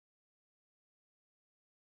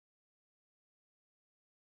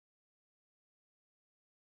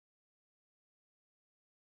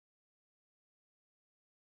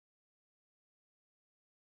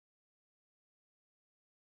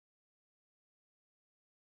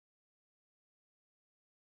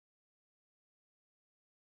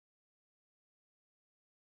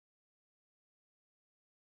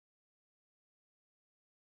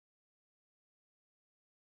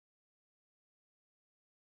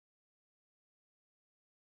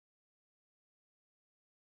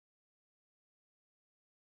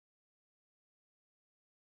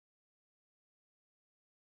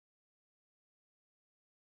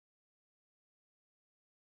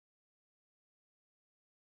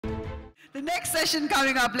The next session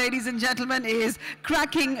coming up, ladies and gentlemen, is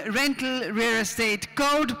Cracking Rental Real Estate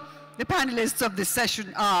Code. The panelists of this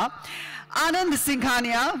session are Anand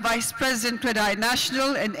Singhania, Vice President, CREDAI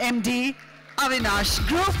National, and MD, Avinash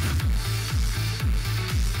Group.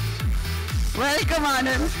 Welcome,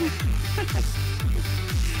 Anand.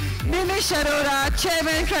 Nimish Arora,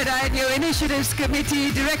 Chairman, CREDAI New Initiatives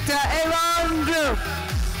Committee, Director, Arone Group.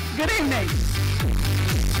 Good evening.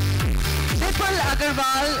 Vipul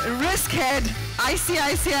Agarwal, Risk Head,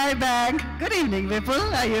 ICICI Bank. Good evening,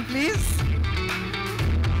 Vipul. Are you pleased?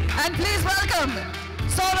 And please welcome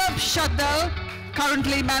Saurabh Shaddal,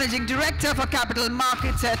 currently Managing Director for Capital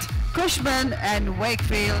Markets at Cushman &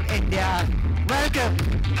 Wakefield, India. Welcome.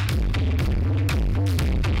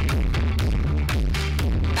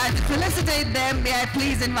 And to felicitate them, may I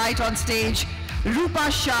please invite on stage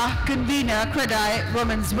Rupa Shah, Convener, CREDAI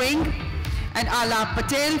Women's Wing, and Alap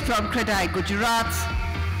Patel from CREDAI Gujarat.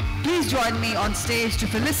 Please join me on stage to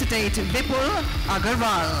felicitate Vipul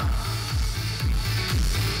Agarwal.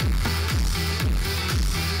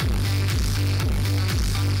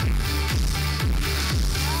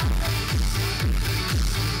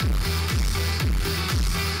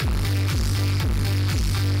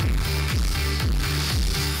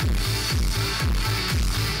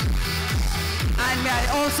 And may I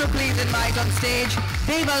also please invite on stage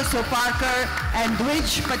Deval Soparkar and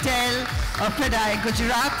Dwij Patel of CREDAI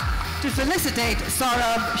Gujarat to felicitate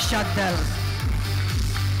Saurabh Shaddal.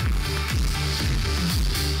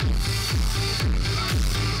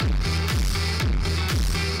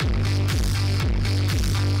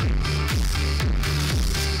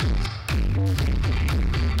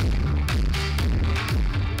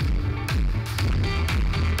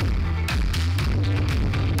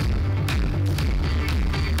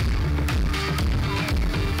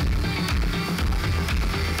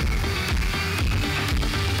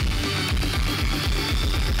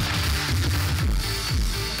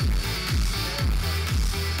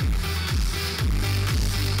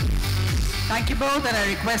 Thank you both, and I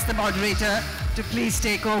request the moderator to please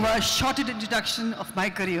take over. A shorted introduction of my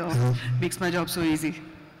career makes my job so easy.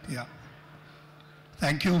 Yeah.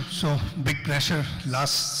 Thank you. So big pressure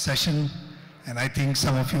last session, and I think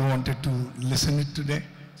some of you wanted to listen it today.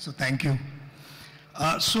 So thank you.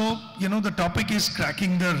 The topic is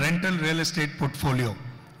cracking the rental real estate portfolio,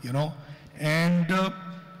 and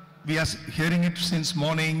we are hearing it since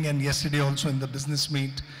morning and yesterday also in the business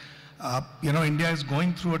meet. India is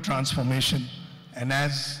going through a transformation, and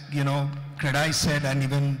as CREDAI said, and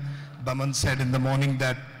even Baman said in the morning,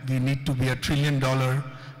 that we need to be $1 trillion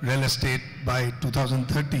real estate by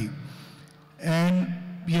 2030. And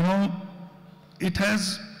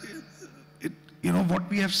what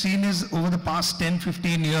we have seen is over the past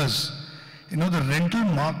 10-15 years, the rental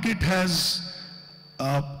market has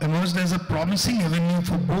emerged as a promising avenue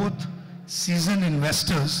for both seasoned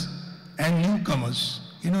investors and newcomers.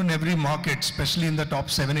 In every market, especially in the top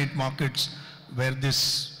 7-8 markets where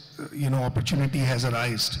this, opportunity has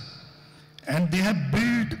arisen. And they have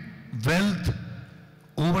built wealth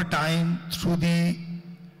over time through the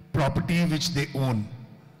property which they own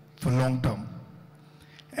for long term.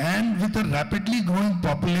 And with a rapidly growing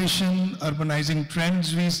population, urbanizing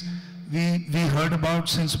trends we heard about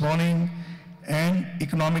since morning, and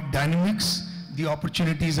economic dynamics, the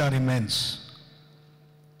opportunities are immense.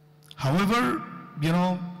 However,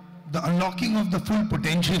 the unlocking of the full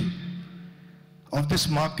potential of this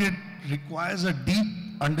market requires a deep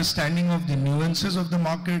understanding of the nuances of the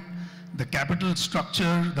market, the capital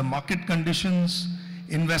structure, the market conditions,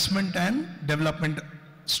 investment and development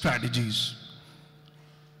strategies.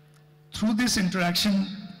 Through this interaction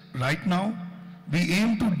right now, we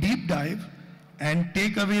aim to deep dive and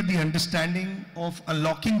take away the understanding of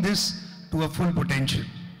unlocking this to a full potential.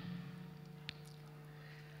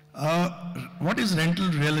 What is rental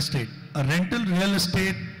real estate? A rental real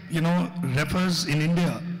estate, refers in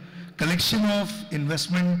India, collection of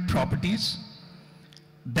investment properties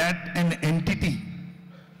that an entity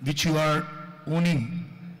which you are owning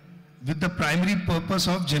with the primary purpose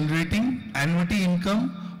of generating annuity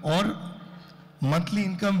income or monthly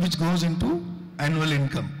income which goes into annual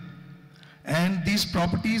income. And these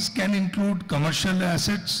properties can include commercial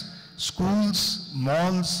assets, schools,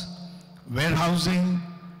 malls, warehousing,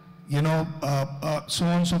 so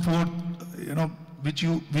on and so forth, which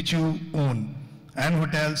you own, and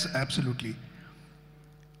hotels, absolutely.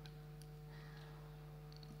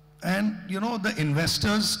 And the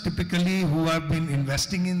investors typically who have been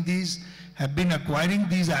investing in these have been acquiring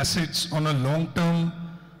these assets on a long-term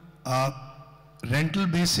rental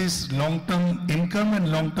basis, long-term income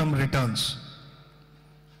and long-term returns.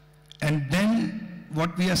 And then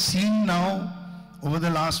what we are seeing now over the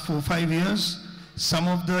last 4-5 years, some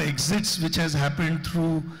of the exits which has happened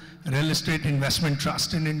through real estate investment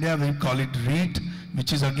trust in India, we call it REIT,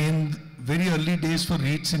 which is again very early days for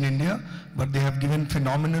REITs in India, but they have given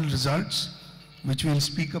phenomenal results, which we'll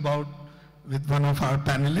speak about with one of our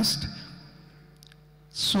panelists.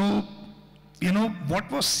 So, you know, what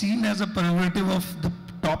was seen as a prerogative of the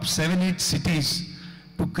top 7-8 cities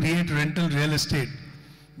to create rental real estate,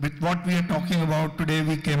 with what we are talking about today,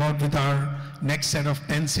 we came out with our next set of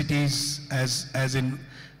 10 cities as in,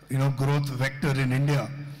 you know, growth vector in India.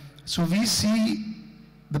 So we see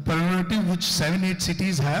the prerogative which 7-8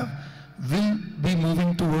 cities have will be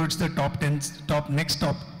moving towards the next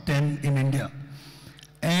top 10 in India.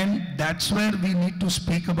 And that's where we need to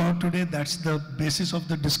speak about today. That's the basis of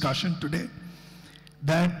the discussion today.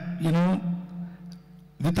 That, you know,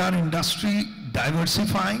 with our industry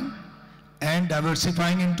diversifying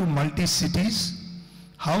into multi-cities,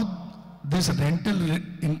 how this rental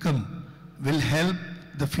income will help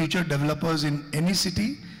the future developers in any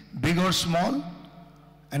city, big or small,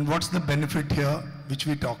 and what's the benefit here which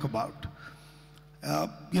we talk about.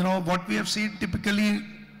 You know, what we have seen typically,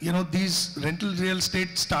 you know, these rental real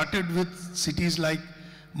estate started with cities like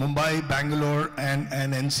Mumbai, Bangalore, and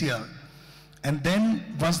NCR. And then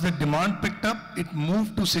once the demand picked up, it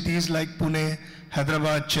moved to cities like Pune,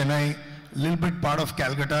 Hyderabad, Chennai, a little bit part of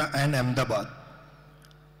Calcutta and Ahmedabad.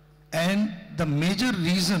 And the major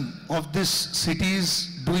reason of this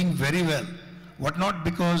cities doing very well, what not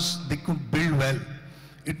because they could build well,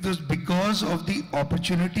 it was because of the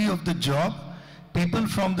opportunity of the job. People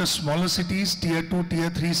from the smaller cities, tier 2, tier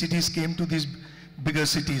 3 cities came to these bigger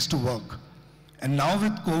cities to work. And now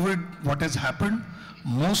with COVID, what has happened,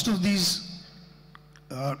 most of these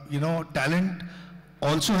you know, talent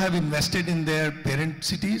also have invested in their parent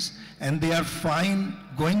cities, and they are fine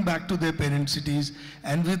going back to their parent cities.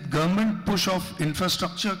 And with government push of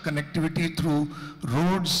infrastructure connectivity through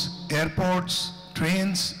roads, airports,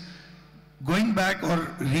 trains, going back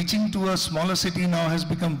or reaching to a smaller city now has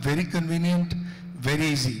become very convenient, very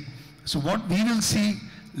easy. So what we will see,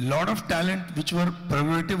 lot of talent which were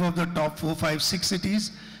prerogative of the top 4, 5, 6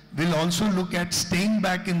 cities will also look at staying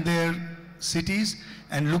back in their cities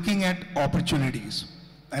and looking at opportunities.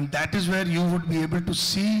 And that is where you would be able to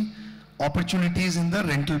see opportunities in the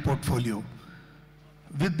rental portfolio.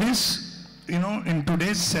 With this, you know, in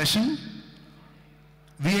today's session,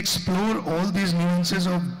 we explore all these nuances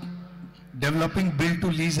of developing build to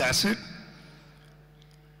lease asset.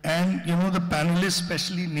 And, you know, the panelists,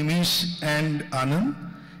 especially Nimish and Anand,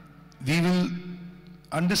 we will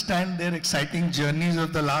understand their exciting journeys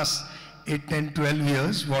of the last 8, 10, 12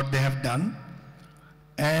 years, what they have done.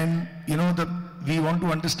 And, you know, we want to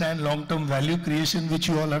understand long-term value creation, which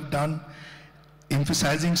you all have done,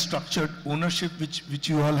 emphasizing structured ownership, which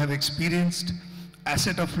you all have experienced,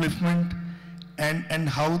 asset upliftment, and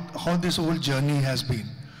how this whole journey has been.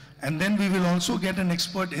 And then we will also get an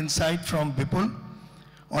expert insight from Vipul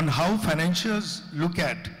on how financiers look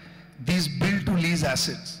at these build-to-lease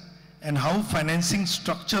assets and how financing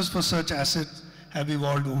structures for such assets have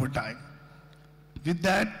evolved over time. With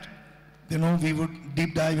that, you know, we would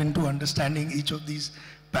deep dive into understanding each of these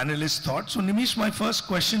panelists' thoughts. So Nimish, my first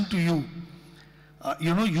question to you,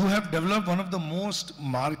 you know, you have developed one of the most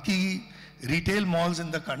marquee retail malls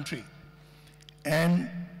in the country. And,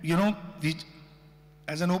 you know,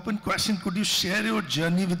 as an open question, could you share your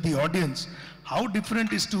journey with the audience? How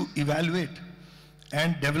different is to evaluate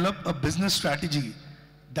and develop a business strategy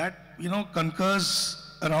that, you know,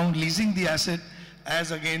 concurs around leasing the asset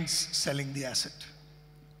as against selling the asset?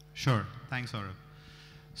 Sure. Thanks, Arora.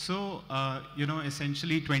 So, you know,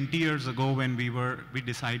 essentially 20 years ago when we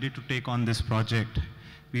decided to take on this project,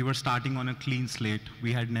 we were starting on a clean slate.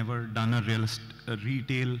 We had never done a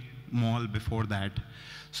retail mall before that.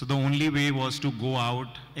 So the only way was to go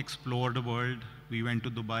out, explore the world. We went to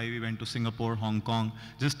Dubai, we went to Singapore, Hong Kong,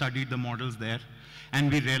 just studied the models there. And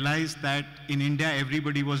we realized that in India,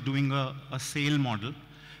 everybody was doing a sale model,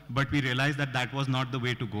 but we realized that that was not the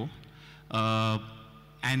way to go.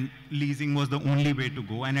 And leasing was the only way to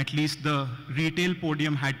go. And at least the retail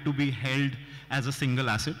podium had to be held as a single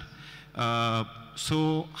asset.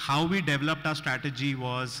 So how we developed our strategy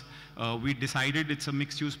was, we decided it's a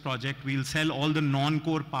mixed-use project. We'll sell all the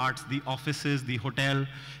non-core parts, the offices, the hotel,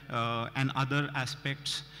 and other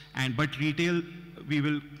aspects. But retail, we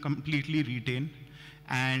will completely retain.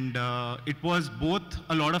 And it was both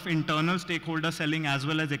a lot of internal stakeholder selling as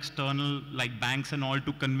well as external, like banks and all,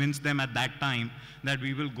 to convince them at that time that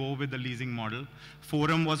we will go with the leasing model.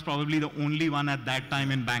 Forum was probably the only one at that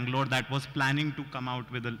time in Bangalore that was planning to come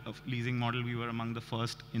out with a leasing model. We were among the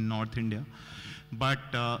first in North India. But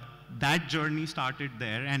that journey started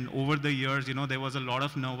there, and over the years, you know, there was a lot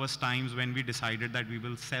of nervous times when we decided that we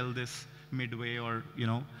will sell this midway, or, you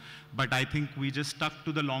know, but I think we just stuck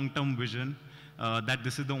to the long-term vision that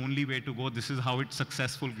this is the only way to go. This is how it's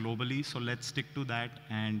successful globally, so let's stick to that,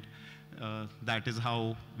 and that is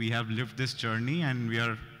how we have lived this journey, and we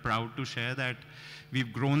are proud to share that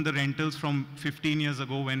we've grown the rentals from 15 years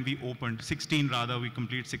ago when we opened, 16 rather, we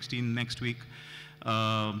complete 16 next week.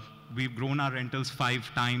 We've grown our rentals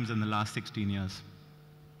 5 times in the last 16 years.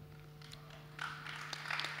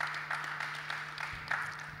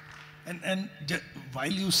 And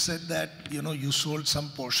while you said that, you know, you sold some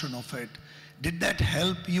portion of it, did that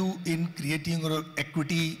help you in creating your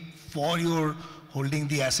equity for your holding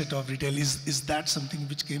the asset of retail? Is that something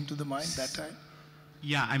which came to the mind that time?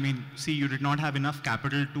 Yeah, I mean, see, you did not have enough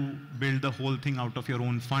capital to build the whole thing out of your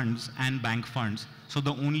own funds and bank funds. So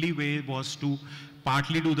the only way was to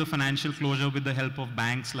partly do the financial closure with the help of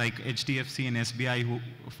banks like HDFC and SBI, who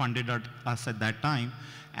funded us at that time,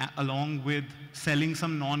 along with selling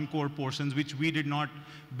some non-core portions which we did not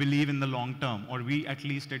believe in the long term, or we at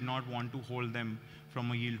least did not want to hold them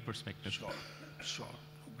from a yield perspective. Sure.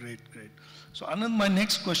 Great. So Anand, my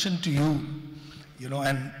next question to you, you know,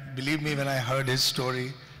 and believe me, when I heard his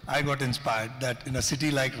story, I got inspired that in a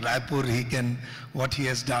city like Raipur, what he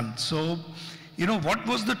has done. So, you know, what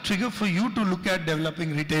was the trigger for you to look at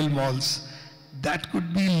developing retail malls that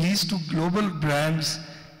could be leased to global brands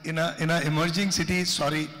in a emerging city?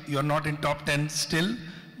 Sorry, you're not in top 10 still,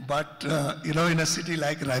 but you know, in a city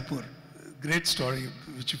like Raipur. Great story,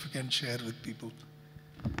 which if you can share with people.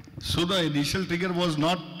 So the initial trigger was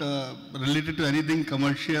not related to anything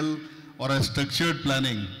commercial or a structured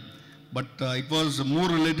planning, but it was more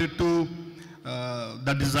related to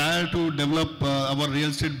the desire to develop our real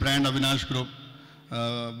estate brand, Avinash Group.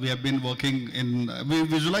 We have been working we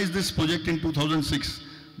visualized this project in 2006,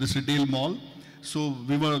 this retail mall. So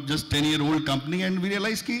we were just 10-year-old company, and we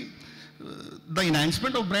realized that the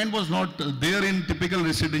enhancement of brand was not there in typical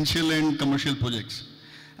residential and commercial projects.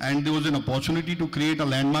 And there was an opportunity to create a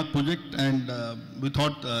landmark project, and we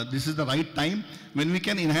thought this is the right time when we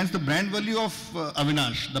can enhance the brand value of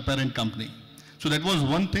Avinash, the parent company. So that was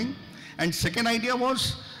one thing. And second idea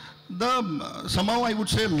was somehow I would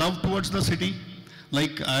say love towards the city.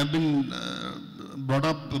 Like I have been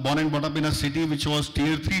born and brought up in a city which was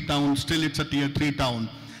tier 3 town, still it's a tier 3 town.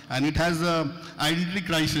 And it has an identity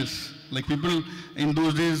crisis. Like people in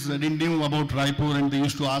those days didn't know about Raipur, and they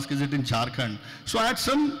used to ask, is it in Jharkhand? So I had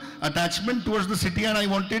some attachment towards the city, and I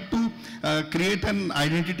wanted to create an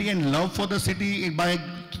identity and love for the city by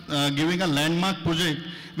giving a landmark project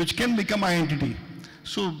which can become identity.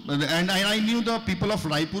 So, and I knew the people of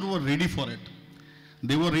Raipur were ready for it.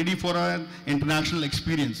 They were ready for an international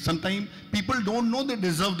experience. Sometimes people don't know they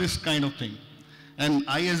deserve this kind of thing. And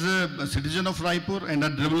I, as a citizen of Raipur and a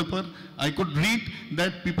developer, I could read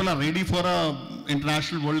that people are ready for an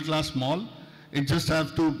international world-class mall. It just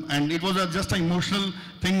have to, and it was just an emotional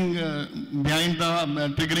thing behind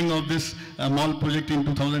the triggering of this mall project in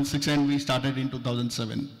 2006, and we started in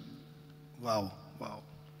 2007. Wow.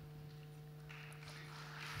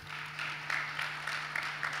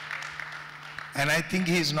 And I think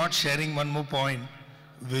he is not sharing one more point,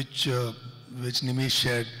 which Nimish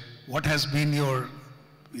shared. What has been your,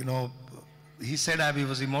 you know, he said he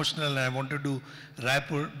was emotional and I wanted to do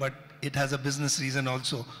Raipur, but it has a business reason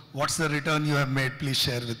also. What's the return you have made? Please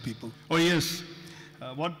share with people. Oh yes,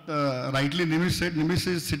 what rightly Nimish said, Nimish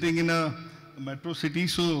is sitting in a metro city,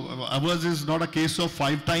 so ours is not a case of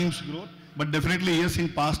 5 times growth, but definitely yes, in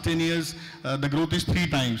past 10 years, the growth is 3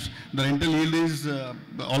 times. The rental yield is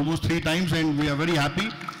almost 3 times, and we are very happy.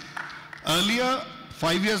 Earlier,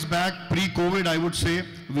 5 years back, pre-COVID, I would say,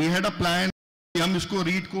 we had a plan, हम इसको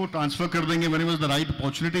REIT को transfer कर देंगे whenever the right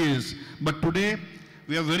opportunity is. But today,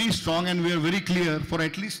 we are very strong and we are very clear, for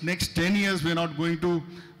at least next 10 years, we are not going to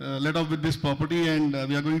let off with this property, and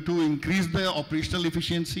we are going to increase the operational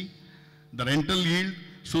efficiency, the rental yield,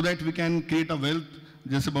 so that we can create a wealth.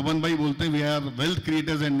 जैसे बबन भाई बोलते हैं, we are wealth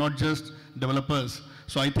creators and not just developers.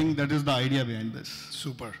 So I think that is the idea behind this.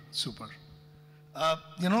 Super.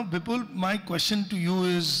 You know, Vipul, my question to you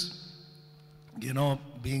is, you know,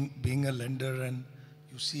 being a lender and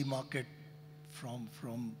you see market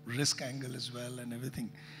from risk angle as well and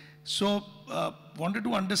everything. So wanted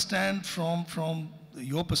to understand from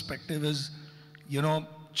your perspective is, you know,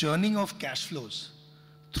 churning of cash flows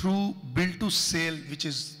through build to sale, which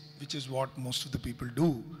is what most of the people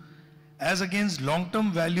do, as against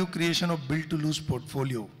long-term value creation of build to lose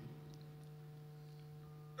portfolio.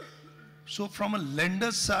 So from a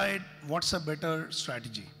lender's side, what's a better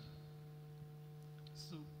strategy?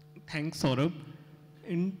 So thanks, Saurabh.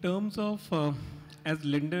 In terms of, as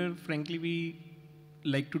lender, frankly, we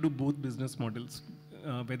like to do both business models,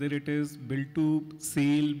 whether it is build to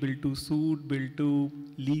sale, build to suit, build to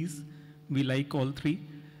lease, we like all three.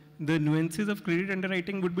 The nuances of credit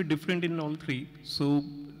underwriting would be different in all three. So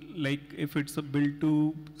like if it's a build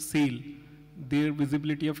to sale, their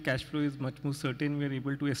visibility of cash flow is much more certain. We are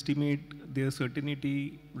able to estimate their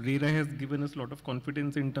certainty. RERA has given us a lot of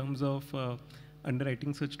confidence in terms of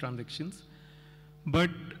underwriting such transactions.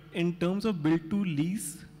 But in terms of build to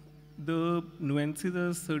lease, the nuances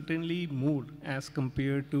are certainly more as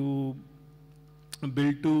compared to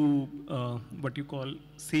build to what you call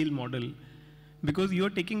sale model, because you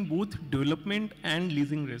are taking both development and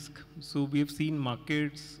leasing risk. So we have seen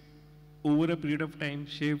markets over a period of time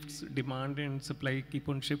shifts, demand and supply keep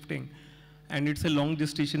on shifting. And it's a long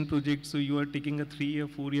gestation project, so you are taking a 3 or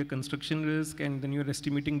 4 year construction risk, and then you're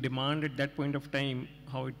estimating demand at that point of time,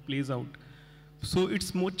 how it plays out. So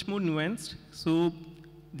it's much more nuanced. So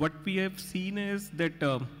what we have seen is that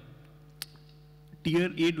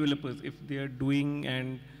tier A developers, if they are doing,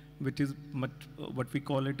 and which is much, what we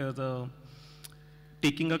call it as a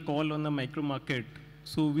taking a call on the micro market.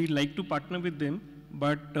 So we like to partner with them,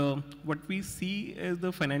 but what we see is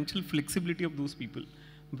the financial flexibility of those people,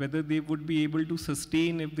 whether they would be able to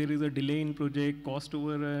sustain if there is a delay in project, cost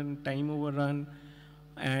overrun, time overrun,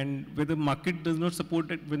 and whether market does not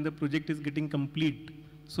support it when the project is getting complete.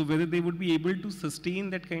 So whether they would be able to sustain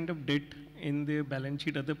that kind of debt in their balance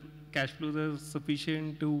sheet, other cash flows are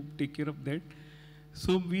sufficient to take care of that.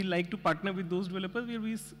 So we like to partner with those developers where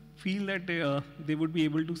we feel that they would be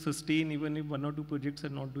able to sustain even if 1 or 2 projects are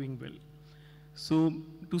not doing well. So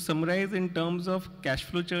to summarize, in terms of cash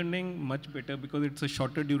flow churning, much better because it's a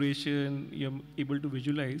shorter duration, you're able to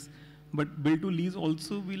visualize. But build to lease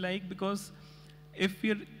also we like, because if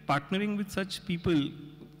we are partnering with such people,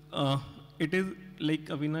 it is like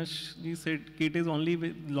Avinash ji said, it is only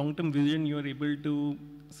with long-term vision you are able to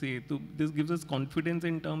say. So this gives us confidence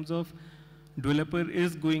in terms of developer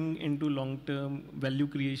is going into long-term value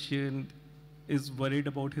creation, is worried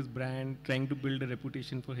about his brand, trying to build a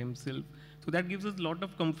reputation for himself. So that gives us a lot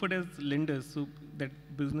of comfort as lenders. So that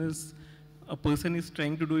business, a person is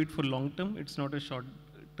trying to do it for long-term. It's not a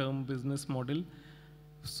short-term business model.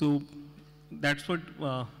 So that's what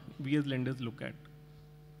we as lenders look at.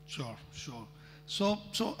 Sure, sure. So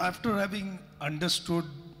after having understood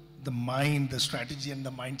the mind, the strategy and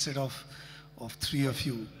the mindset of 3 of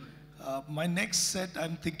you, my next set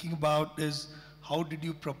I'm thinking about is how did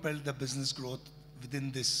you propel the business growth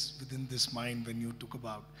within this mind when you took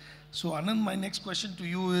about. So Anand, my next question to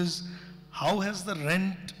you is, how has the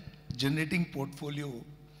rent generating portfolio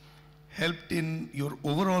helped in your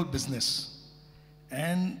overall business?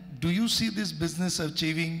 And do you see this business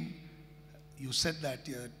achieving, you said that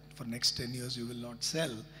for next 10 years you will not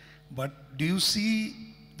sell, but do you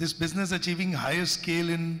see this business achieving higher scale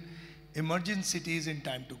in emerging cities in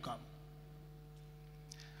time to come?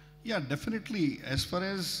 Yeah, definitely. As far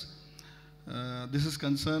as this is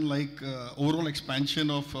concerned, like overall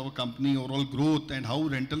expansion of our company, overall growth and how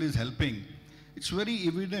rental is helping, it's very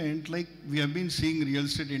evident. Like we have been seeing real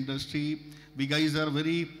estate industry, we guys are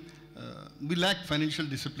very, we lack financial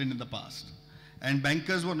discipline in the past. And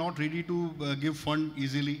bankers were not ready to give fund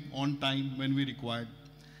easily on time when we required.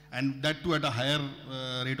 And that too at a higher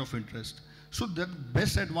rate of interest. So that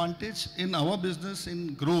best advantage in our business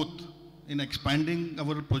in growth, in expanding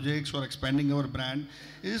our projects or expanding our brand,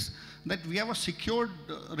 is that we have a secured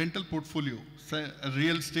rental portfolio, a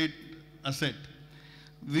real estate asset,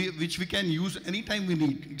 which we can use anytime we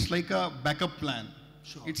need. It's like a backup plan.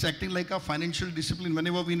 Sure. It's acting like a financial discipline.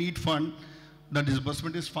 Whenever we need fund, the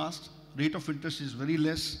disbursement is fast, rate of interest is very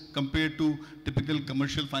less compared to typical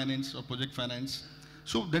commercial finance or project finance.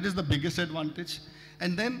 So that is the biggest advantage.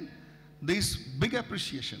 And then there's big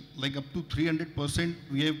appreciation, like up to 300%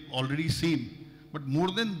 we have already seen. But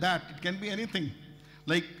more than that, it can be anything.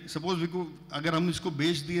 Like suppose we go, agar hum isko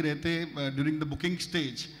bech diye rehte during the booking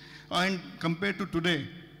stage, and compared to today,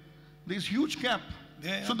 there's huge gap.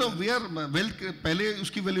 Yeah, so the where wealth, pehle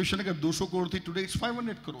uski valuation agar 200 crore thi, today it's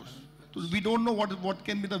 500 crores. So we don't know what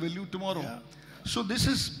can be the value tomorrow. Yeah. So this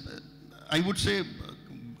is, I would say,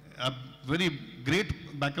 a very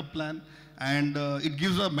great backup plan, and it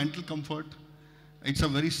gives a mental comfort. It's a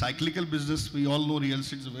very cyclical business. We all know real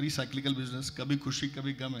estate is a very cyclical business. Kabhi khushi,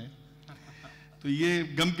 kabhi gam hai. तो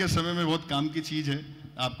ये गम के समय में बहुत काम की चीज है.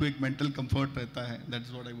 आपको एक mental comfort रहता है.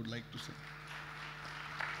 That's what I would like to say.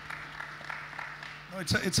 No,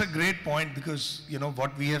 it's a great point, because you know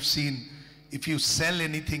what we have seen. If you sell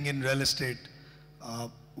anything in real estate,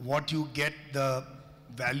 what you get, the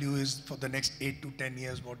value is for the next 8 to 10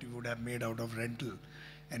 years what you would have made out of rental.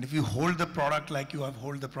 And if you hold the product like you have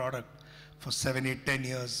hold the product for 7, 8, 10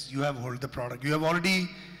 years, you have hold the product. You have already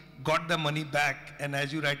got the money back, and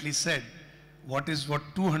as you rightly said, what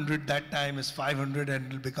 200 that time is 500 and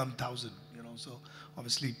it will become 1,000, you know, so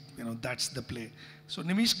obviously, you know, that's the play. So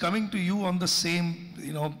Nimish, coming to you on the same,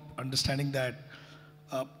 you know, understanding that,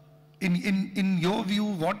 in your view,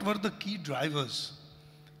 what were the key drivers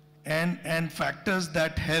and factors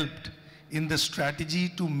that helped in the strategy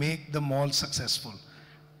to make the mall successful?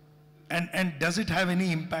 And does it have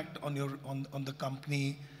any impact on the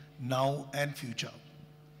company now and future?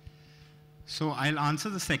 So I'll answer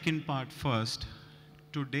the second part first.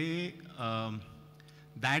 Today,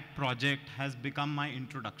 that project has become my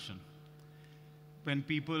introduction. When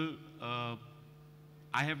people, our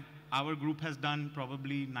group has done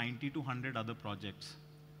probably 90 to 100 other projects,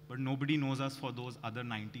 but nobody knows us for those other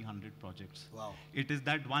 90, 100 projects. Wow. It is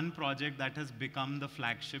that one project that has become the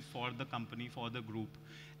flagship for the company, for the group,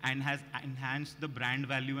 and has enhanced the brand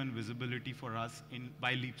value and visibility for us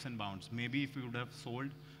by leaps and bounds. Maybe if we would have sold,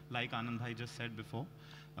 like Anand Bhai just said before,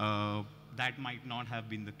 that might not have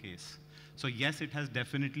been the case. So yes, it has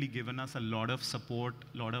definitely given us a lot of support,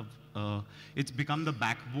 it's become the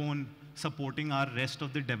backbone supporting our rest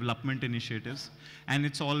of the development initiatives. And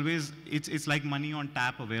it's always, it's like money on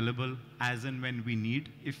tap available as and when we need,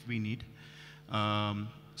 if we need.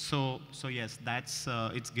 So yes,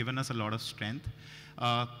 it's given us a lot of strength.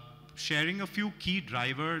 Sharing a few key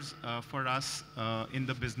drivers for us in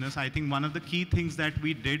the business, I think one of the key things that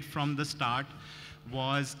we did from the start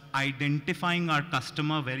was identifying our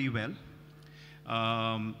customer very well.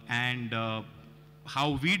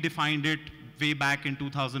 How we defined it way back in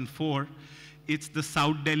 2004, it's the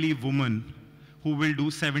South Delhi woman who will do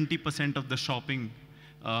 70% of the shopping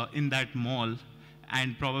in that mall,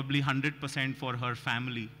 and probably 100% for her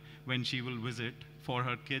family when she will visit, for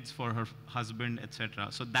her kids, for her husband, etc.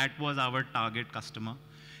 So that was our target customer.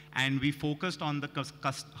 And we focused on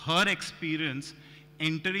her experience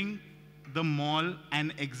entering the mall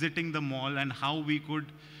and exiting the mall, and how we could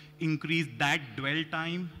increase that dwell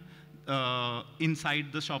time inside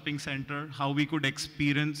the shopping center, how we could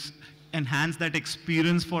enhance that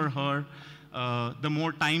experience for her. The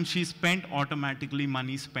more time she spent, automatically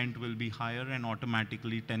money spent will be higher, and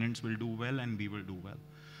automatically tenants will do well and we will do well.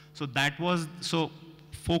 So that was,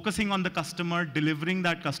 focusing on the customer, delivering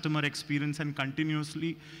that customer experience and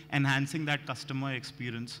continuously enhancing that customer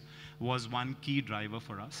experience was one key driver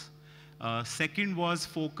for us. Second was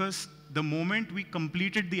focus. The moment we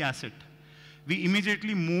completed the asset, we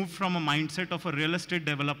immediately moved from a mindset of a real estate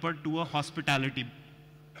developer to a hospitality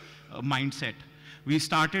mindset. We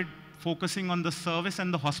started focusing on the service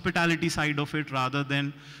and the hospitality side of it, rather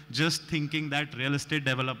than just thinking that real estate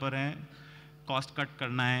developer hai, cost cut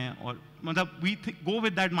karna hai, or we go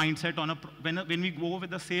with that mindset on when we go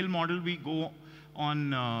with the sale model, we go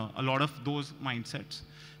on a lot of those mindsets.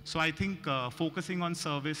 So I think focusing on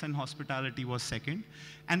service and hospitality was second.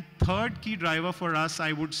 And third key driver for us,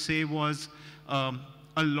 I would say, was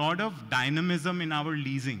a lot of dynamism in our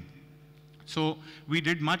leasing. So we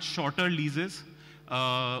did much shorter leases.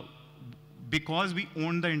 Because we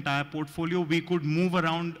owned the entire portfolio, we could move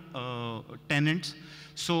around tenants.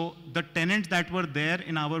 So the tenants that were there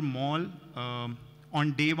in our mall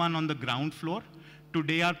on day one on the ground floor,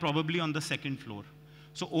 today are probably on the second floor.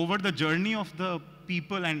 So over the journey of the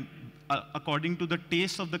people and according to the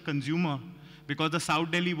taste of the consumer, because the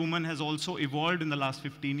South Delhi woman has also evolved in the last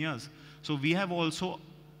 15 years. So we have also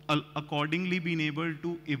accordingly been able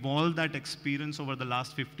to evolve that experience over the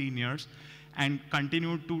last 15 years and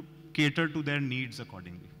continue to cater to their needs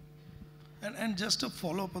accordingly. And just to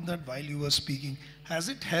follow up on that while you were speaking, has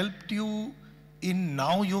it helped you in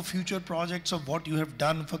now your future projects of what you have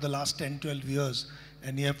done for the last 10, 12 years,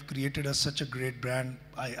 and you have created such a great brand?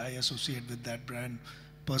 I associate with that brand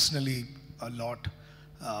personally a lot,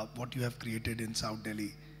 what you have created in South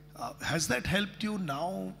Delhi. Has that helped you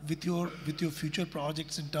now with your future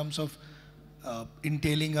projects in terms of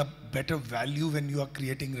entailing a better value when you are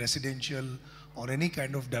creating residential or any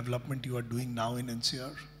kind of development you are doing now in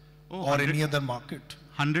NCR or any other market?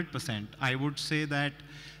 100%. I would say that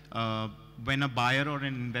when a buyer or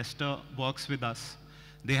an investor works with us,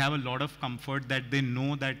 they have a lot of comfort that they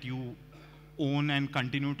know that you own and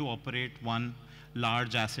continue to operate one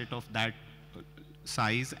large asset of that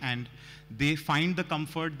size, and they find the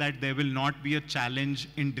comfort that there will not be a challenge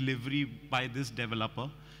in delivery by this developer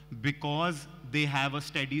because they have a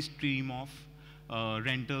steady stream of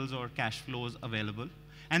rentals or cash flows available.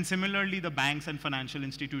 And similarly, the banks and financial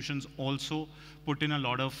institutions also put in a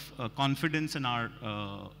lot of confidence in our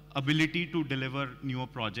ability to deliver newer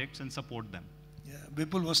projects and support them. Yeah,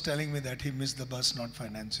 Vipul was telling me that he missed the bus not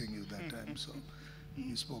financing you that time, so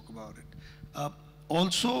he spoke about it.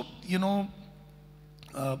 Also, you know,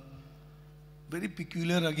 very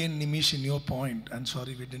peculiar again, Nimish, in your point, and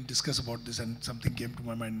sorry we didn't discuss about this and something came to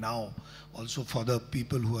my mind now, also for the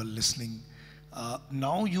people who are listening.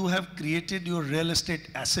 Now you have created your real estate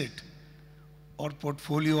asset or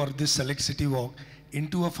portfolio or this Select City Walk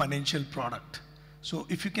into a financial product. So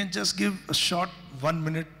if you can just give a short 1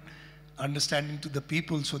 minute understanding to the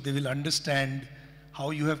people so they will understand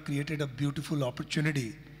how you have created a beautiful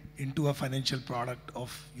opportunity into a financial product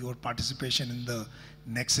of your participation in the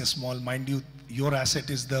Nexus Mall. Mind you, your asset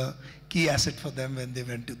is the key asset for them when they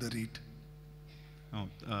went to the REIT.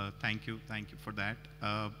 Oh, thank you for that.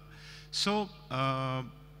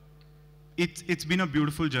 It's been a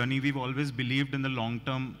beautiful journey. We've always believed in the long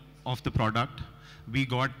term of the product. We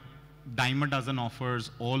got dime a dozen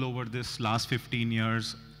offers all over this last 15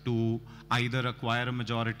 years to either acquire a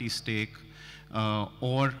majority stake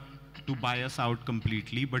or to buy us out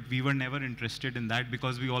completely, but we were never interested in that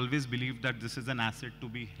because we always believed that this is an asset to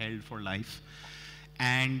be held for life.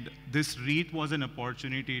 And this REIT was an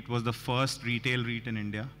opportunity. It was the first retail REIT in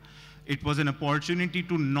India. It was an opportunity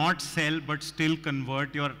to not sell but still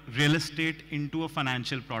convert your real estate into a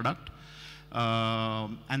financial product.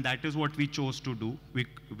 And that is what we chose to do.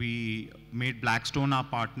 We made Blackstone our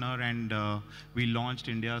partner, and we launched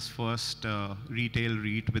India's first retail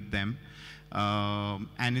REIT with them.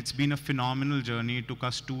 And it's been a phenomenal journey. It took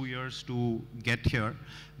us 2 years to get here.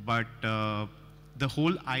 But the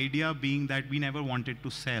whole idea being that we never wanted to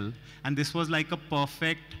sell. And this was like a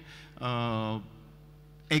perfect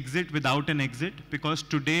exit without an exit, because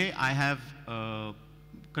today I have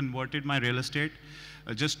converted my real estate.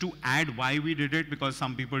 Just to add why we did it, because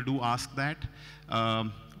some people do ask that.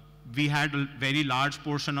 We had a very large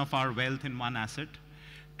portion of our wealth in one asset.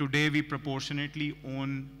 Today we proportionately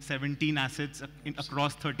own 17 assets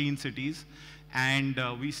across 13 cities, and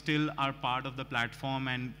we still are part of the platform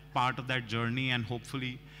and part of that journey, and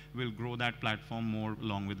hopefully we'll grow that platform more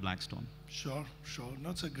along with Blackstone. Sure, sure. No,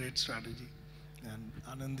 it's a great strategy. And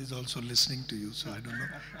Anand is also listening to you, so I don't know.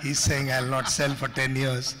 He's saying I'll not sell for 10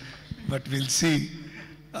 years, but we'll see.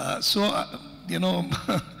 You know,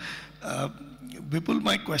 Vipul,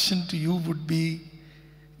 my question to you would be,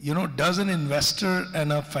 you know, does an investor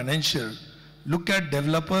and a financier look at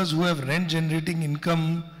developers who have rent generating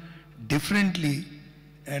income differently,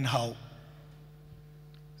 and how?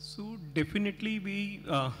 So definitely we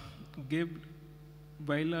give,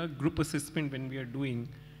 while a group assessment when we are doing,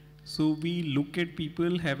 so we look at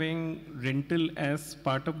people having rental as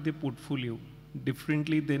part of their portfolio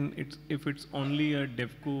differently than if it's only a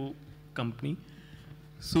DevCo company.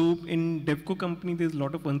 So in DevCo company, there's a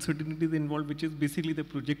lot of uncertainties involved, which is basically the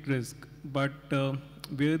project risk. But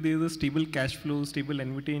where there's a stable cash flow, stable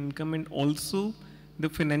annuity income, and also the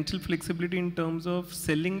financial flexibility in terms of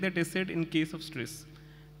selling that asset in case of stress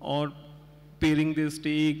or pairing their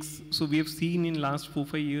stakes. So we have seen in last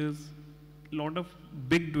 4-5 years, a lot of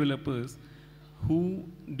big developers who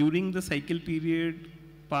during the cycle period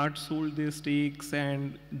part sold their stakes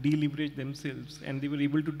and deleveraged themselves, and they were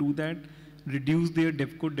able to do that, reduce their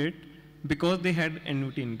DevCo debt because they had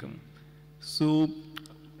annuity income. So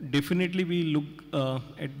definitely we look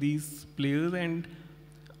at these players, and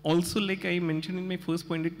also like I mentioned in my first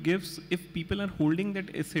point, it gives, if people are holding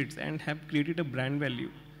that assets and have created a brand value,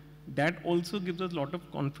 that also gives us a lot of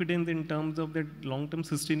confidence in terms of that long-term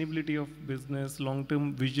sustainability of business,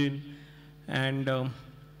 long-term vision, and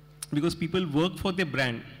because people work for their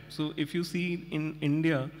brand. So if you see in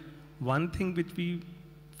India, one thing which we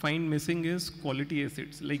find missing is quality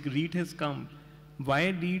assets. Like REIT has come.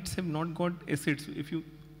 Why REITs have not got assets? If you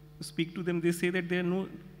speak to them, they say that there are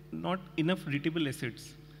not enough REITable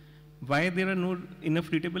assets. Why there are no enough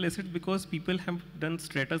REITable assets? Because people have done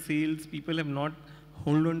strata sales, people have not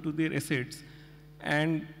hold on to their assets.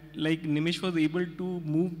 And like Nimish was able to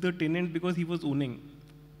move the tenant because he was owning.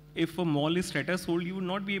 If a mall is strata sold, you would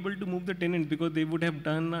not be able to move the tenant because they would have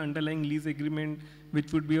done an underlying lease agreement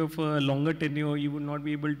which would be of a longer tenure. You would not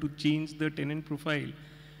be able to change the tenant profile.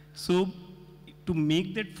 So to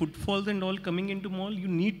make that footfalls and all coming into mall, you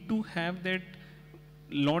need to have that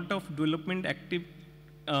lot of development active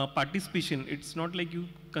participation. It's not like you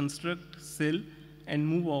construct, sell and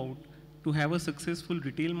move out. To have a successful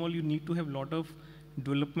retail mall, you need to have a lot of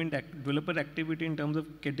developer activity in terms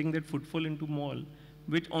of getting that footfall into mall,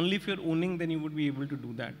 which only if you're owning, then you would be able to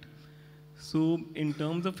do that. So in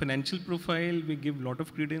terms of financial profile, we give a lot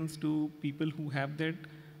of credence to people who have that.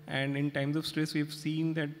 And in times of stress, we have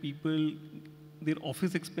seen that people, their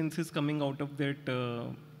office expenses coming out of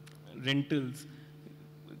that rentals,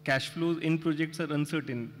 cash flows in projects are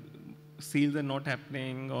uncertain. Sales are not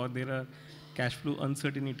happening, or there are cash flow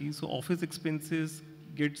uncertainties. So office expenses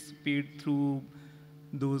gets paid through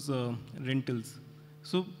those rentals.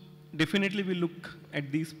 So definitely we look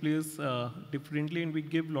at these players differently, and we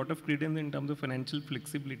give a lot of credence in terms of financial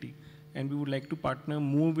flexibility. And we would like to partner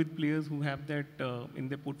more with players who have that in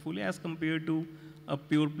their portfolio as compared to a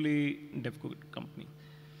pure play DevCo company.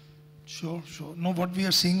 Sure, sure. No, what we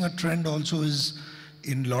are seeing a trend also is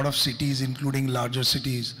in a lot of cities, including larger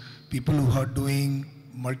cities, people who are doing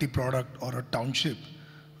multi-product or a township.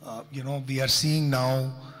 We are seeing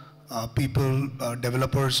now people,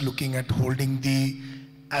 developers looking at holding the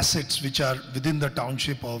assets which are within the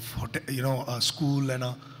township of, a school and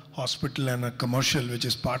a hospital and a commercial, which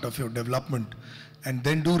is part of your development, and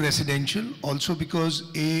then do residential also because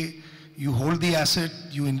you hold the asset,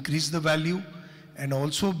 you increase the value, and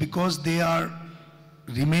also because they are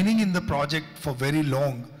remaining in the project for very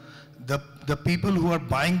long. The people who are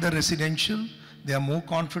buying the residential, they are more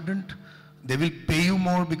confident. They will pay you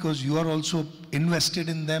more because you are also invested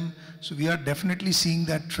in them. So we are definitely seeing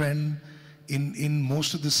that trend in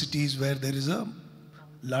most of the cities where there is a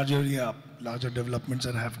larger developments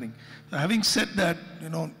are happening. So having said that,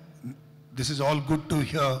 this is all good to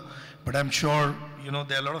hear, but I'm sure,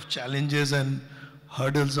 there are a lot of challenges and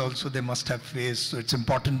hurdles also they must have faced. So it's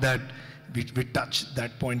important that we touch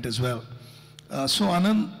that point as well. So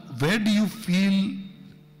Anand, where do you feel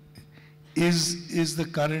is the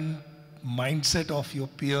current mindset of your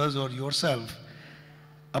peers or yourself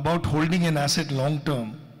about holding an asset long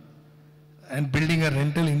term and building a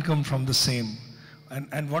rental income from the same?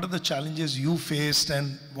 And what are the challenges you faced,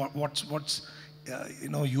 and what's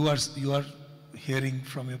you are hearing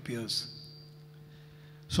from your peers?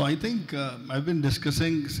 So I think I've been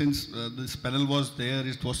discussing since this panel was there,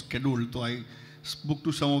 it was scheduled. So I spoke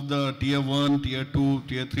to some of the tier 1, tier 2,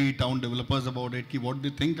 tier 3 town developers about it, what they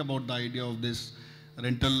think about the idea of this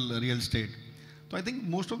rental real estate. So I think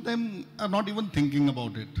most of them are not even thinking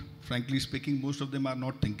about it. Frankly speaking, most of them are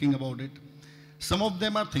not thinking about it. Some of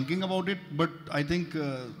them are thinking about it, but I think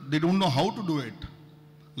they don't know how to do it.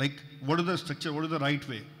 Like, what is the structure, what is the right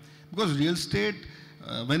way? Because real estate,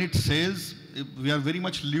 when it sells, we are very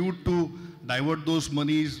much lured to divert those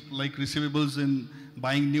monies like receivables in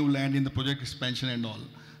buying new land in the project expansion and all.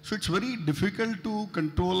 So it's very difficult to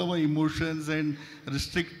control our emotions and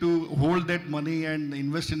restrict to hold that money and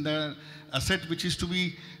invest in the asset which is to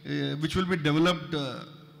be, which will be developed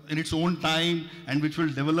in its own time and which will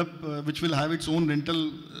develop, which will have its own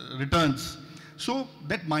rental returns. So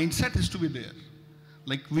that mindset has to be there.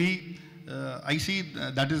 Like I see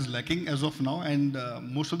that is lacking as of now, and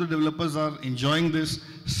most of the developers are enjoying this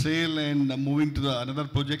sale and moving to another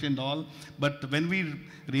project and all. But when we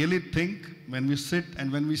really think, when we sit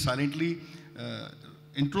and when we silently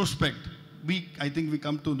introspect, I think we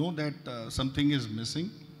come to know that something is missing.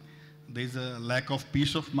 There is a lack of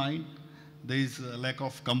peace of mind. There is a lack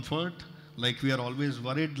of comfort. Like we are always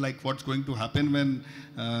worried, like what's going to happen when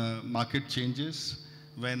market changes,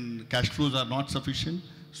 when cash flows are not sufficient.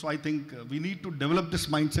 So I think we need to develop this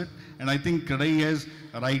mindset, and I think CREDAI has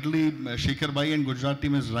rightly, Shekhar Bhai and Gujarat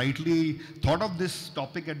team has rightly thought of this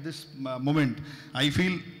topic at this moment. I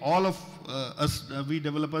feel all of us, we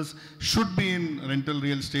developers, should be in rental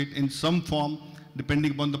real estate in some form,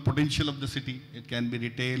 depending upon the potential of the city. It can be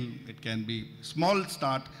retail, it can be small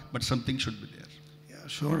start, but something should be there. Yeah,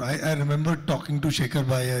 sure. I remember talking to Shekhar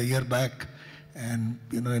Bhai a year back, and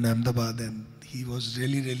in Ahmedabad, and he was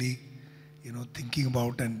really thinking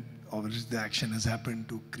about, and obviously the action has happened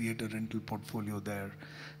to create a rental portfolio there.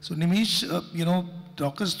 So Nimish,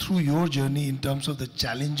 talk us through your journey in terms of the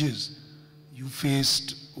challenges you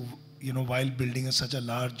faced, while building such a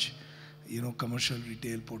large, commercial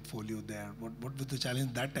retail portfolio there. What was the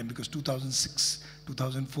challenge that time? Because 2006,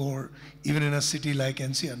 2004, even in a city like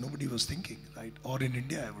NCR, nobody was thinking, right? Or in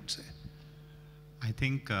India, I would say. I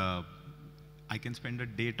think I can spend a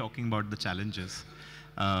day talking about the challenges.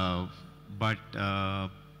 But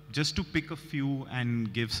just to pick a few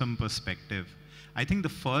and give some perspective, I think the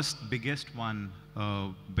first biggest one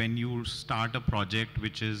when you start a project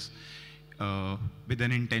which is with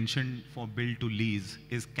an intention for build to lease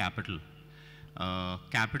is capital.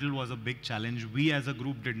 Capital was a big challenge. We as a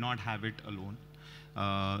group did not have it alone.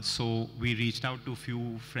 So we reached out to a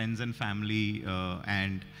few friends and family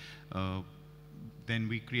and then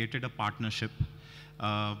we created a partnership.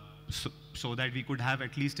 So that we could have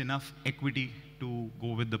at least enough equity to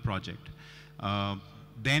go with the project.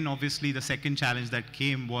 Then obviously the second challenge that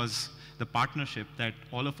came was the partnership, that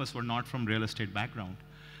all of us were not from real estate background.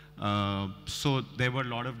 So there were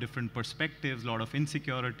a lot of different perspectives, a lot of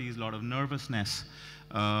insecurities, a lot of nervousness.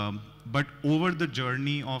 But over the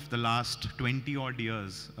journey of the last 20 odd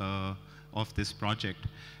years of this project,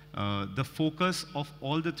 the focus of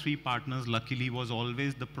all the three partners, luckily, was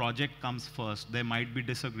always the project comes first. There might be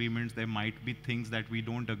disagreements, there might be things that we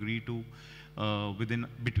don't agree to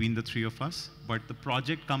between the three of us, but the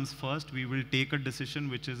project comes first. We will take a decision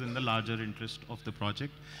which is in the larger interest of the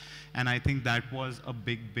project. And I think that was a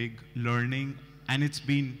big learning, and it's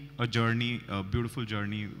been a journey, a beautiful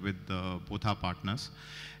journey with both our partners.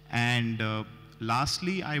 And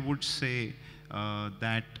lastly, I would say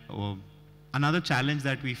that another challenge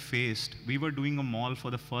that we faced, we were doing a mall for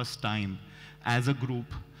the first time as a group,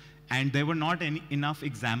 and there were not enough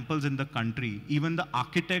examples in the country. Even the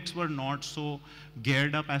architects were not so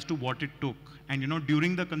geared up as to what it took. And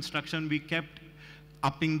during the construction, we kept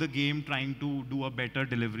upping the game, trying to do a better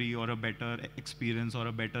delivery or a better experience or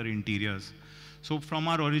a better interiors. So from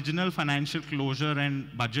our original financial closure and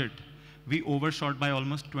budget, we overshot by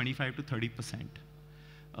almost 25 to 30%.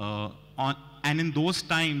 And in those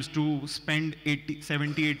times, to spend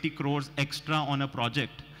 70, 80 crores extra on a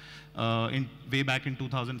project, way back in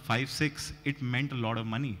 2005-06, it meant a lot of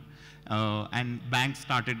money. And banks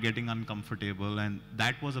started getting uncomfortable, and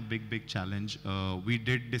that was a big challenge. We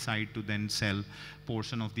did decide to then sell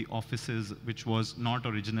portion of the offices, which was not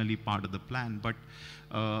originally part of the plan. But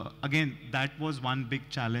again, that was one big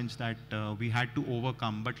challenge that we had to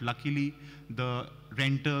overcome. But luckily, the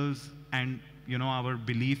rentals and our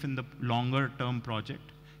belief in the longer term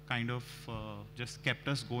project kind of just kept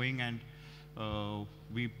us going, and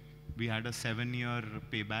we had a 7-year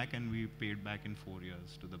payback, and we paid back in 4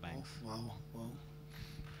 years to the banks. Oh, wow.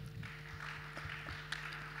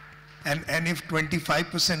 And if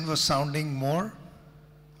 25% was sounding more,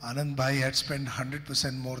 Anand Bhai had spent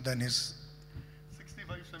 100% more than his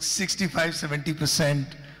 65-70%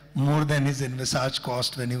 more than his envisaged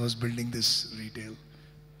cost when he was building this retail.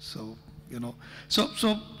 So,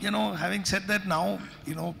 having said that, now,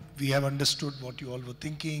 we have understood what you all were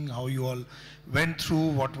thinking, how you all went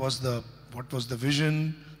through, what was the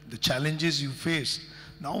vision, the challenges you faced.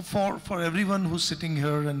 Now, for everyone who's sitting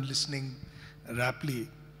here and listening rapidly,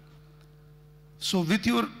 so with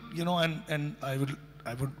your, and I would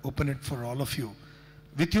open it for all of you.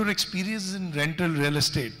 With your experience in rental real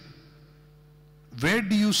estate, where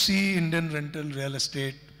do you see Indian rental real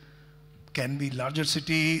estate? Can be larger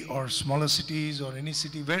city or smaller cities or any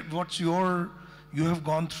city. You have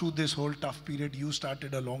gone through this whole tough period. You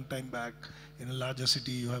started a long time back in a larger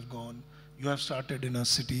city. You have started in a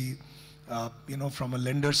city, from a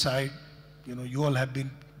lender side. You all have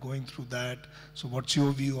been going through that. So what's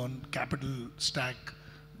your view on capital stack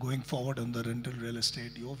going forward on the rental real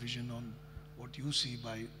estate? Your vision on what you see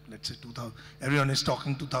by, let's say, 2000. Everyone is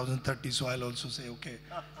talking 2030, so I'll also say, okay,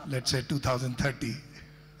 let's say 2030.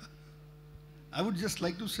 I would just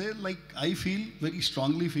like to say, I very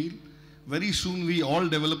strongly feel, very soon all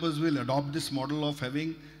developers will adopt this model of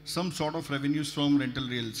having some sort of revenues from rental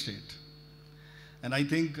real estate. And I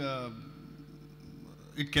think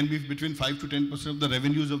it can be between 5 to 10% of the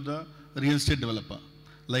revenues of the real estate developer.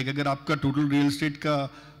 Like अगर आपका total real estate का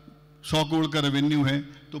 100 crore का revenue है,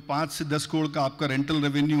 तो 5 से 10 crore का आपका rental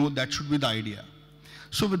revenue हो, that should be the idea.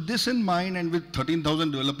 So with this in mind, and with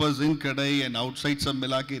 13,000 developers in CREDAI and outside सब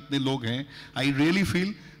मिला के इतने लोग हैं, I really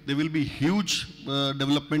feel there will be huge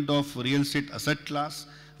development of real estate asset class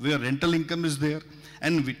where rental income is there.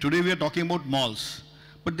 And today we are talking about malls,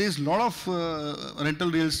 but there's a lot of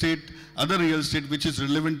rental real estate, other real estate which is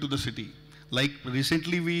relevant to the city. Like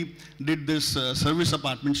recently we did this service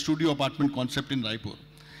apartment, studio apartment concept in Raipur.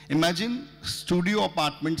 Imagine studio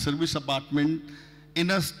apartment, service apartment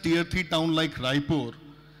in a tier 3 town like Raipur.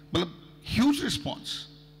 Well, huge response.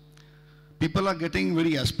 People are getting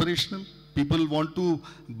very aspirational. People want to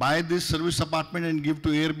buy this service apartment and give to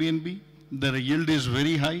Airbnb. The yield is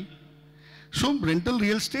very high. So rental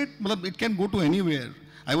real estate, it can go to anywhere.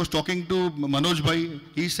 I was talking to Manoj Bhai.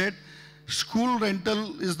 He said, school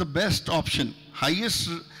rental is the best option. Highest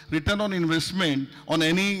return on investment on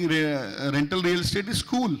any rental real estate is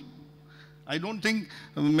school. I don't think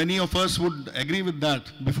many of us would agree with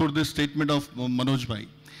that before this statement of Manoj Bhai.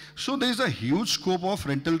 So there is a huge scope of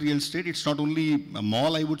rental real estate. It's not only a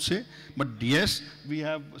mall, I would say, but yes, we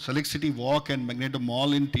have Select City Walk and Magneto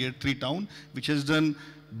Mall in tier 3 town, which has done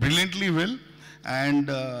brilliantly well. And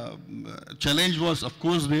challenge was, of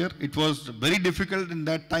course, there. It was very difficult in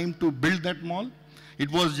that time to build that mall.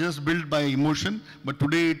 It was just built by emotion, but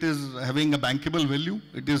today it is having a bankable value.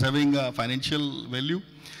 It is having a financial value.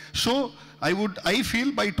 So I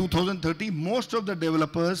feel by 2030, most of the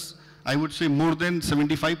developers I would say more than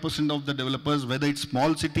 75% of the developers, whether it's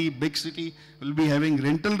small city, big city, will be having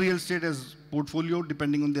rental real estate as portfolio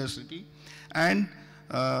depending on their city. And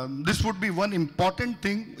this would be one important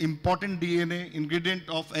thing, important DNA ingredient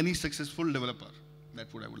of any successful developer.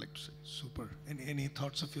 That's what I would like to say. Super. Any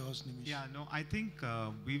thoughts of yours, Nimish? Yeah, no, I think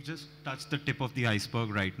we've just touched the tip of the iceberg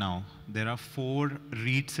right now. There are 4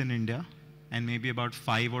 REITs in India and maybe about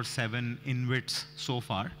 5 or 7 InvITs so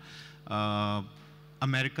far.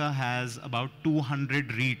 America has about 200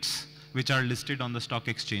 REITs which are listed on the stock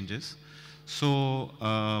exchanges. So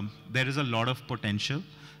there is a lot of potential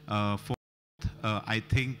for I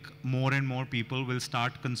think more and more people will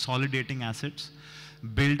start consolidating assets,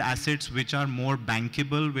 build assets which are more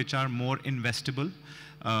bankable, which are more investable.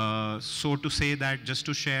 So to say that, just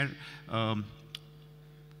to share,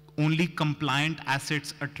 only compliant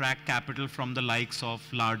assets attract capital from the likes of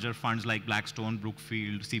larger funds like Blackstone,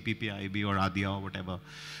 Brookfield, CPPIB or ADIA or whatever.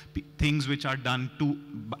 Things which are done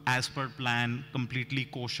as per plan, completely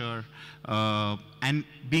kosher, and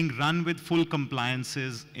being run with full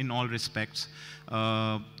compliances in all respects.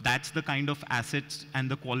 That's the kind of assets,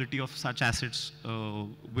 and the quality of such assets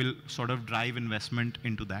will sort of drive investment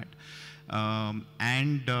into that.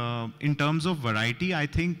 In terms of variety, I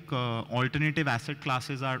think alternative asset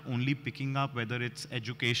classes are only picking up, whether it's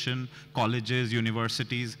education, colleges,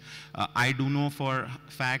 universities. I do know for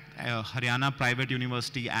a fact Haryana Private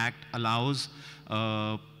University Act allows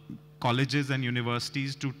colleges and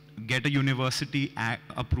universities to get a university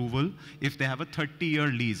approval if they have a 30-year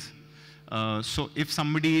lease. So if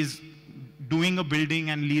somebody is doing a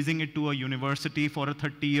building and leasing it to a university for a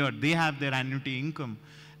 30-year, they have their annuity income,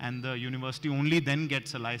 and the university only then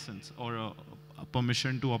gets a license or a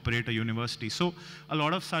permission to operate a university. So a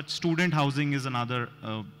lot of such student housing is another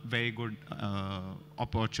very good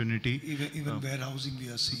opportunity. Even warehousing we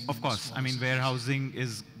are seeing. Of course, I mean warehousing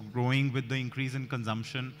is growing with the increase in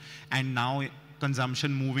consumption, and now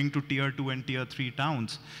consumption moving to tier 2 and tier 3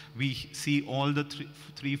 towns. We see all the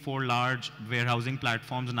 3-4 large warehousing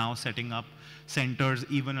platforms now setting up centers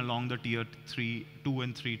even along the tier 2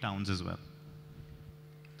 and 3 towns as well.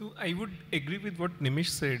 So I would agree with what Nimish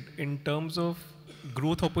said. In terms of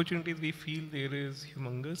growth opportunities, we feel there is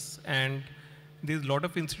humongous, and there's a lot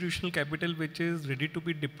of institutional capital which is ready to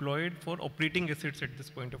be deployed for operating assets at this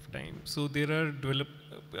point of time. So there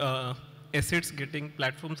are assets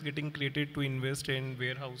platforms getting created to invest in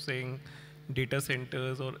warehousing, data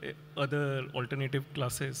centers, or other alternative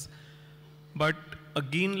classes. But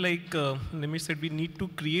again, like Nimish said, we need to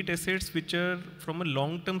create assets which are from a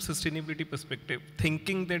long-term sustainability perspective,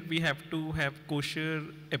 thinking that we have to have kosher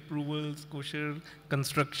approvals, kosher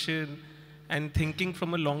construction, and thinking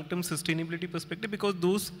from a long-term sustainability perspective, because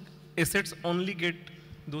those assets only get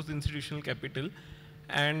those institutional capital.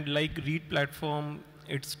 And like REIT platform,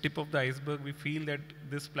 it's tip of the iceberg. We feel that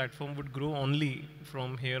this platform would grow only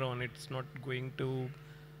from here on. It's not going to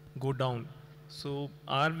go down. So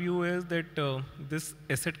our view is that this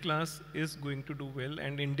asset class is going to do well,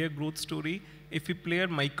 and India growth story, if we play our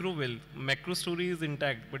micro well, macro story is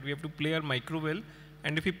intact, but we have to play our micro well.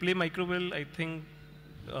 And if we play micro well, I think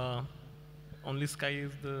only sky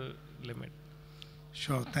is the limit.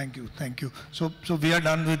 Sure, thank you, thank you. So we are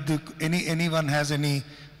done with the, anyone has any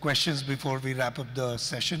questions before we wrap up the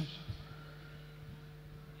session?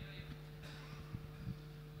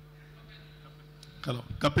 Hello,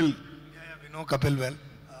 Kapil. We know Kapil well.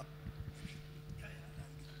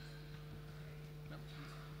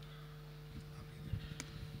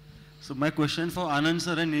 So my question for Anand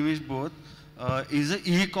sir and Nimish both, is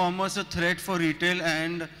e-commerce a threat for retail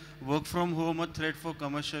and work from home a threat for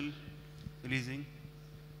commercial leasing?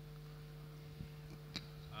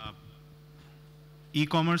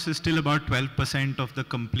 E-commerce is still about 12% of the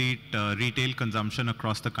complete retail consumption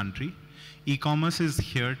across the country. E-commerce is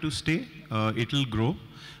here to stay. It will grow.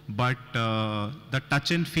 But the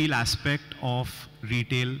touch and feel aspect of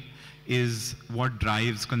retail is what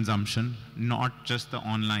drives consumption, not just the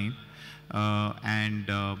online.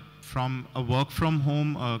 From a work from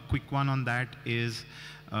home, a quick one on that is,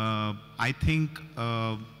 I think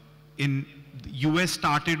in US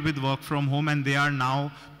started with work from home, and they are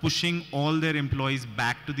now pushing all their employees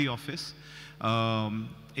back to the office.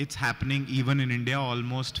 It's happening even in India.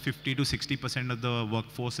 Almost 50 to 60% of the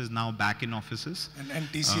workforce is now back in offices. And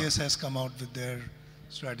TCS has come out with their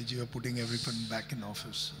strategy of putting everyone back in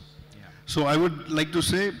office. Yeah. So I would like to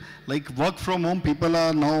say, like work from home, people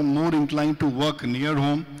are now more inclined to work near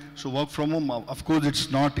home. So work from home, of course,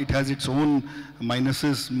 it has its own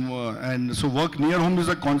minuses. And so work near home is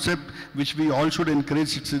a concept which we all should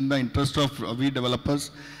encourage. It's in the interest of we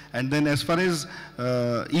developers. And then as far as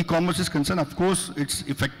e-commerce is concerned, of course, it's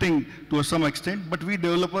affecting to some extent. But we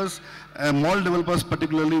developers, mall developers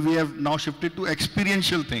particularly, we have now shifted to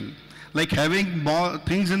experiential thing. Like having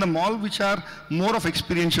things in the mall which are more of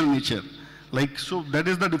experiential nature. Like, so that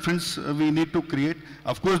is the difference we need to create.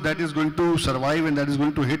 Of course, that is going to survive and that is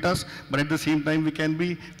going to hit us, but at the same time, we can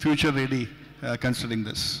be future ready considering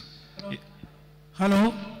this.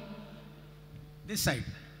 Hello. This side.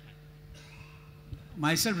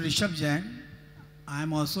 Myself, Rishabh Jain. I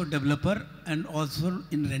am also a developer and also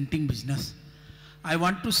in renting business. I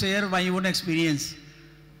want to share my own experience.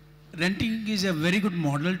 Renting is a very good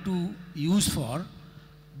model to use for.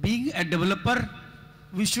 Being a developer,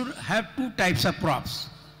 we should have two types of crops.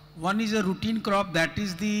 One is a routine crop, that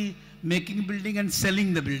is the making building and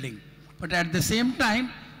selling the building. But at the same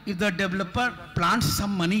time, if the developer plants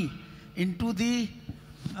some money into the,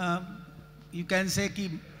 you can say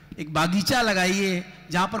कि एक बागीचा लगाइए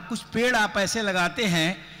जहाँ पर कुछ पेड़ आप ऐसे लगाते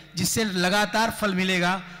हैं जिससे लगातार फल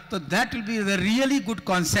मिलेगा, तो that will be the really good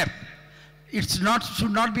concept. It's not,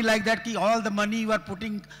 should not be like that कि all the money you are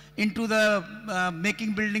putting into the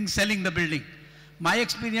making building, selling the building. My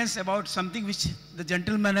experience about something which the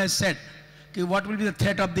gentleman has said, कि what will be the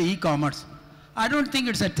threat of the e-commerce? I don't think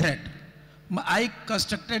it's a threat. I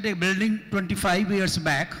constructed a building 25 years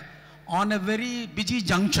back on a very busy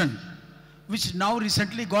junction, which now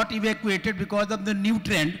recently got evacuated because of the new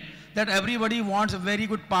trend that everybody wants a very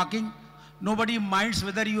good parking. Nobody minds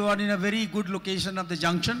whether you are in a very good location of the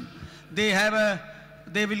junction. They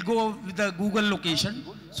will go with the Google location.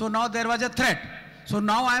 So now there was a threat. So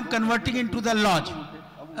now I am converting into the lodge,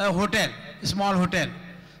 a hotel, a small hotel.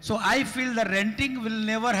 So I feel the renting will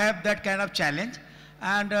never have that kind of challenge.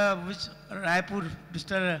 And which Raipur,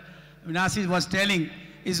 Mr. Avinash was telling,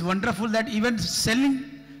 is wonderful that even selling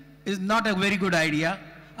is not a very good idea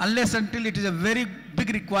unless until it is a very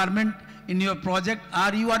big requirement in your project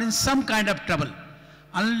or you are in some kind of trouble.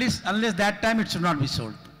 Unless that time it should not be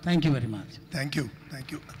sold. Thank you very much. Thank you.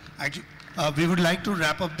 Thank you. Actually, we would like to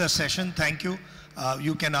wrap up the session. Thank you.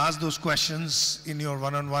 You can ask those questions in your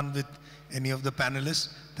one-on-one with any of the panelists.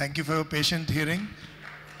 Thank you for your patient hearing.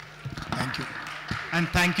 Thank you. And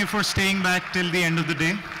thank you for staying back till the end of the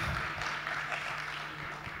day.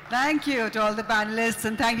 Thank you to all the panelists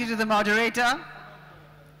and thank you to the moderator.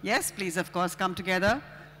 Yes, please, of course, come together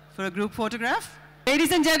for a group photograph.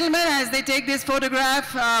 Ladies and gentlemen, as they take this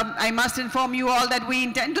photograph, I must inform you all that we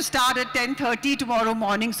intend to start at 10:30 tomorrow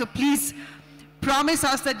morning. So please promise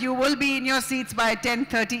us that you will be in your seats by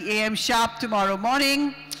 10:30 a.m. sharp tomorrow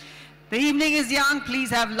morning. The evening is young.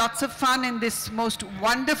 Please have lots of fun in this most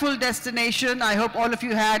wonderful destination. I hope all of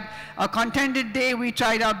you had a contented day. We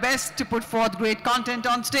tried our best to put forth great content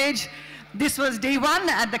on stage. This was day one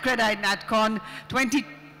at the CREDAI NatCon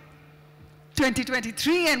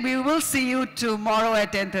 2023, and we will see you tomorrow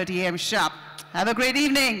at 10:30 a.m. sharp. Have a great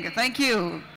evening. Thank you.